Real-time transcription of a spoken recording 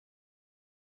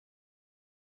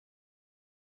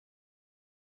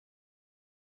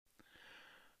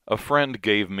A friend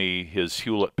gave me his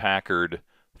Hewlett-Packard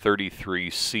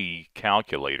 33C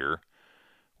calculator,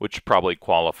 which probably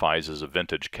qualifies as a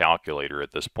vintage calculator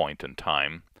at this point in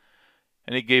time,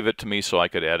 and he gave it to me so I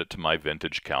could add it to my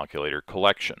vintage calculator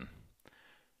collection.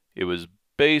 It was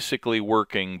basically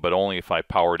working, but only if I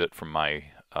powered it from my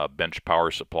bench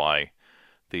power supply.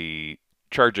 The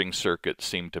charging circuit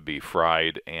seemed to be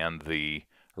fried, and the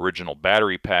original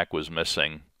battery pack was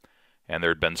missing, and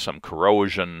there had been some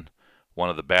corrosion. One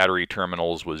of the battery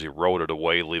terminals was eroded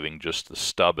away, leaving just the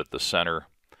stub at the center,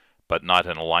 but not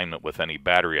in alignment with any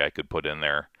battery I could put in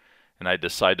there. And I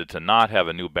decided to not have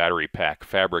a new battery pack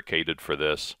fabricated for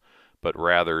this, but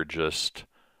rather just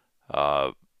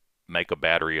make a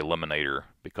battery eliminator,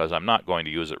 because I'm not going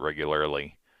to use it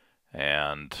regularly,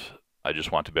 and I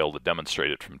just want to be able to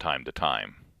demonstrate it from time to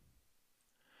time.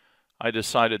 I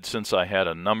decided, since I had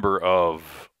a number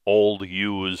of old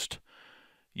used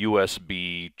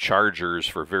USB chargers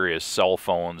for various cell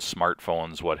phones,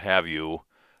 smartphones, what have you,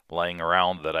 laying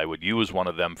around, that I would use one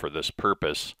of them for this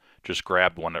purpose. Just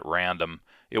grabbed one at random.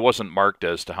 It wasn't marked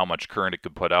as to how much current it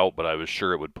could put out, but I was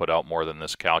sure it would put out more than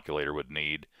this calculator would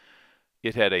need.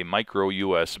 It had a micro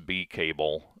USB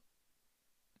cable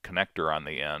connector on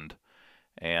the end,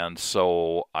 and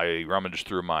so I rummaged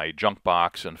through my junk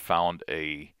box and found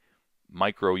a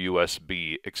micro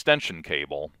USB extension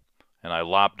cable, and I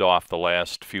lopped off the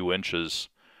last few inches,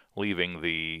 leaving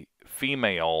the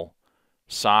female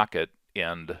socket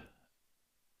end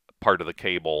part of the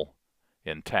cable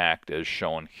intact, as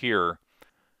shown here.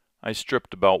 I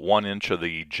stripped about 1 inch of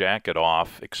the jacket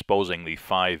off, exposing the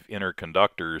 5 inner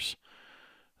conductors.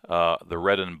 The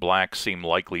red and black seem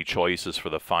likely choices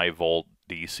for the 5-volt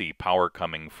DC power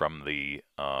coming from the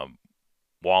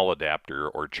wall adapter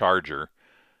or charger.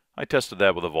 I tested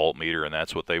that with a voltmeter, and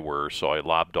that's what they were, so I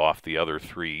lobbed off the other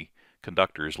 3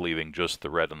 conductors, leaving just the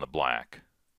red and the black.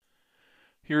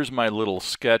 Here's my little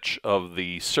sketch of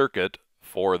the circuit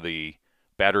for the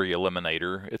battery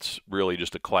eliminator. It's really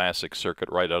just a classic circuit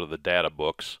right out of the data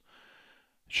books.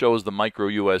 It shows the micro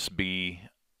USB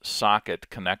socket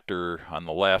connector on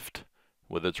the left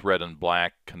with its red and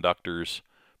black conductors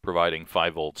providing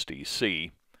 5 volts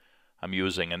DC. I'm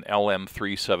using an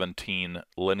LM317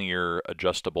 linear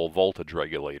adjustable voltage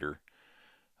regulator.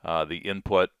 The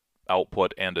input,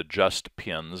 output, and adjust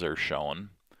pins are shown.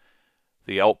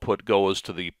 The output goes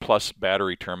to the plus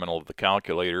battery terminal of the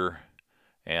calculator,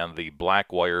 and the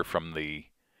black wire from the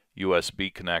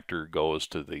USB connector goes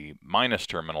to the minus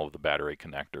terminal of the battery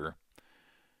connector.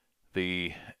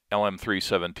 The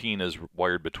LM317 is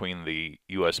wired between the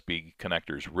USB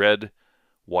connector's red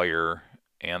wire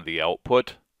and the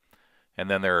output. And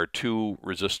then there are 2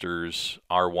 resistors,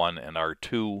 R1 and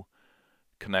R2,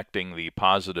 connecting the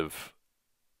positive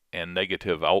and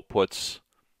negative outputs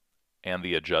and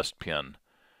the adjust pin.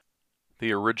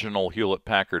 The original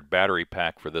Hewlett-Packard battery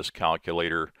pack for this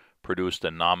calculator produced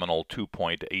a nominal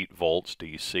 2.8 volts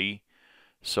DC,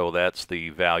 so that's the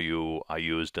value I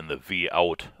used in the V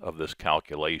out of this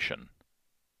calculation.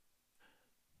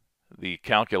 The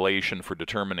calculation for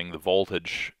determining the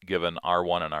voltage given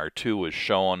R1 and R2 is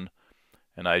shown,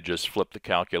 and I just flipped the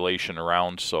calculation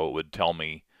around so it would tell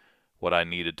me what I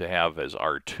needed to have as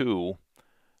R2.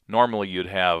 Normally you'd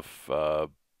have a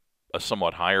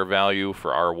somewhat higher value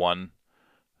for R1.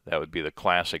 That would be the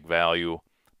classic value,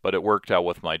 but it worked out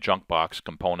with my junk box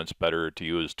components better to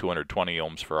use 220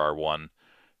 ohms for R1,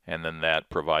 and then that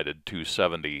provided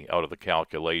 270 out of the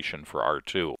calculation for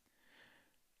R2.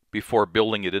 Before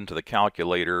building it into the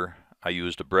calculator, I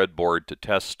used a breadboard to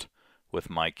test with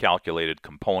my calculated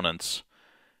components,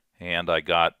 and I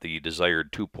got the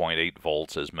desired 2.8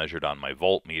 volts as measured on my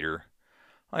voltmeter.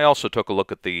 I also took a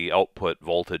look at the output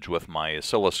voltage with my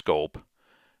oscilloscope,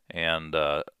 and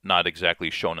not exactly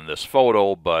shown in this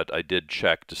photo, but I did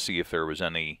check to see if there was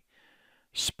any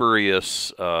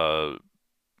spurious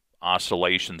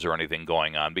oscillations or anything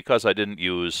going on, because I didn't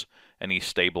use any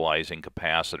stabilizing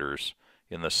capacitors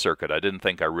in this circuit. I didn't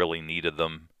think I really needed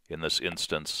them in this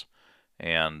instance,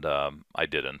 and I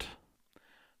didn't.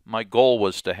 My goal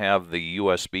was to have the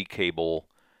USB cable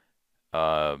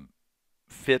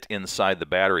fit inside the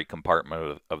battery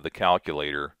compartment of the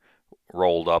calculator,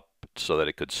 rolled up so that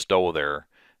it could stow there,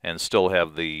 and still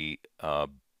have the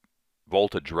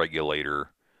voltage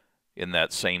regulator in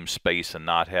that same space and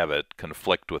not have it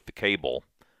conflict with the cable.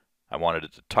 I wanted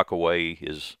it to tuck away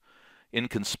as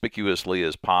inconspicuously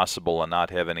as possible and not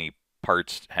have any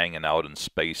parts hanging out in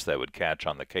space that would catch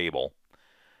on the cable.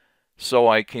 So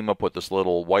I came up with this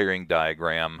little wiring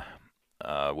diagram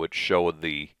which showed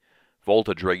the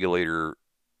voltage regulator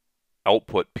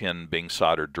output pin being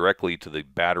soldered directly to the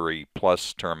battery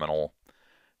plus terminal,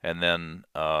 and then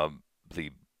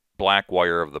the black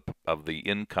wire of the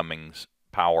incoming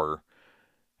power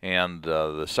and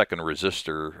the second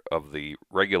resistor of the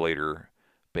regulator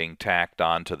being tacked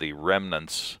onto the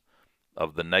remnants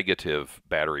of the negative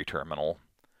battery terminal,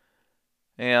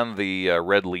 and the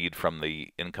red lead from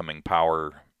the incoming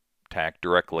power tacked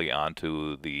directly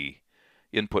onto the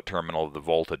input terminal of the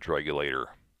voltage regulator.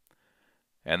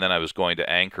 And then I was going to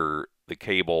anchor the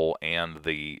cable and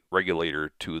the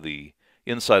regulator to the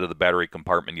inside of the battery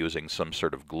compartment using some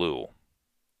sort of glue.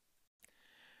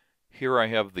 Here I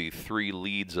have the 3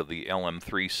 leads of the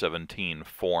LM317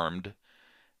 formed,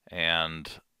 and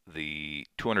the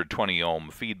 220 ohm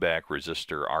feedback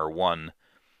resistor R1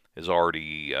 is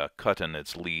already cut in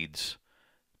its leads,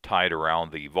 tied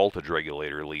around the voltage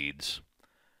regulator leads.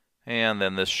 And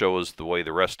then this shows the way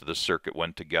the rest of the circuit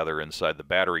went together inside the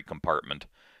battery compartment.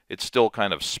 It's still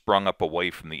kind of sprung up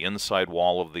away from the inside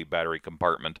wall of the battery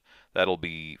compartment. That'll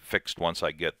be fixed once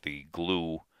I get the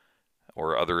glue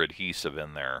or other adhesive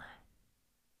in there.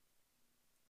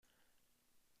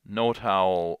 Note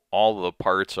how all the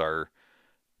parts are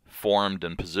formed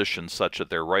and positioned such that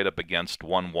they're right up against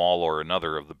one wall or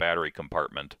another of the battery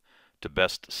compartment to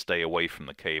best stay away from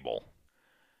the cable.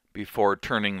 Before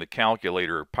turning the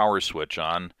calculator power switch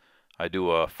on, I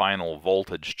do a final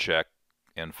voltage check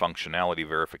and functionality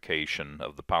verification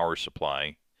of the power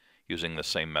supply using the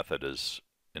same method as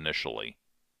initially.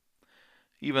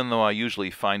 Even though I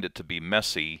usually find it to be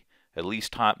messy, at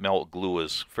least hot melt glue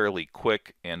is fairly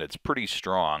quick and it's pretty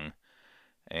strong,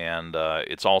 and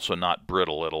it's also not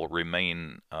brittle. It'll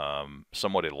remain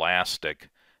somewhat elastic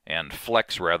and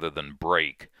flex rather than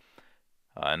break.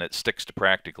 And it sticks to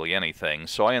practically anything,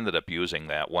 so I ended up using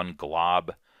that one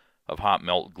glob of hot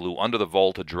melt glue under the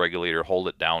voltage regulator, hold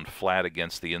it down flat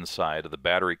against the inside of the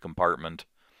battery compartment,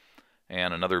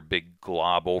 and another big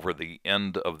glob over the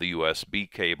end of the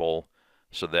USB cable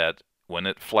so that when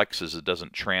it flexes it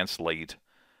doesn't translate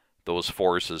those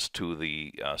forces to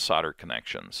the solder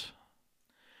connections.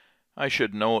 I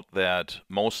should note that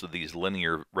most of these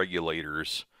linear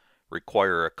regulators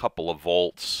require a couple of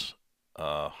volts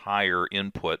higher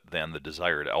input than the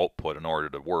desired output in order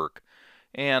to work,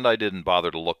 and I didn't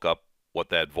bother to look up what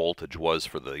that voltage was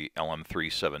for the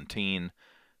LM317,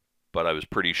 but I was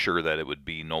pretty sure that it would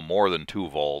be no more than 2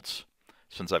 volts,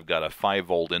 since I've got a 5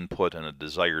 volt input and a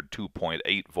desired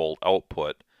 2.8 volt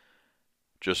output,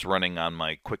 just running on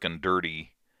my quick and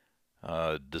dirty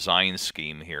design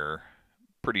scheme here.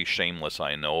 Pretty shameless,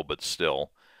 I know, but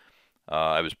still.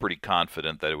 I was pretty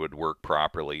confident that it would work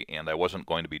properly, and I wasn't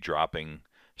going to be dropping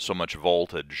so much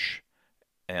voltage,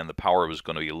 and the power was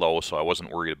going to be low, so I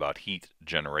wasn't worried about heat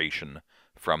generation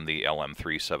from the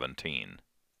LM317.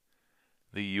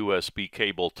 The USB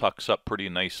cable tucks up pretty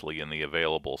nicely in the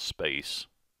available space.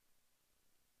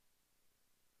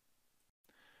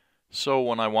 So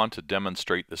when I want to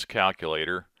demonstrate this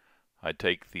calculator, I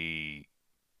take the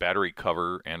battery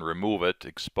cover and remove it,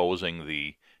 exposing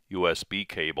the USB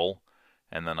cable,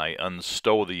 and then I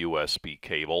unstow the USB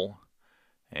cable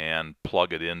and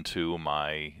plug it into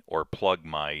plug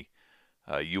my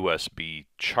USB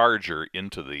charger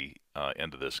into the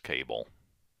end of this cable.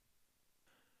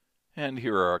 And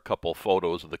here are a couple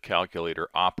photos of the calculator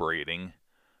operating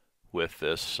with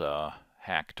this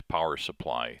hacked power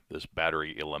supply, this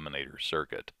battery eliminator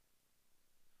circuit.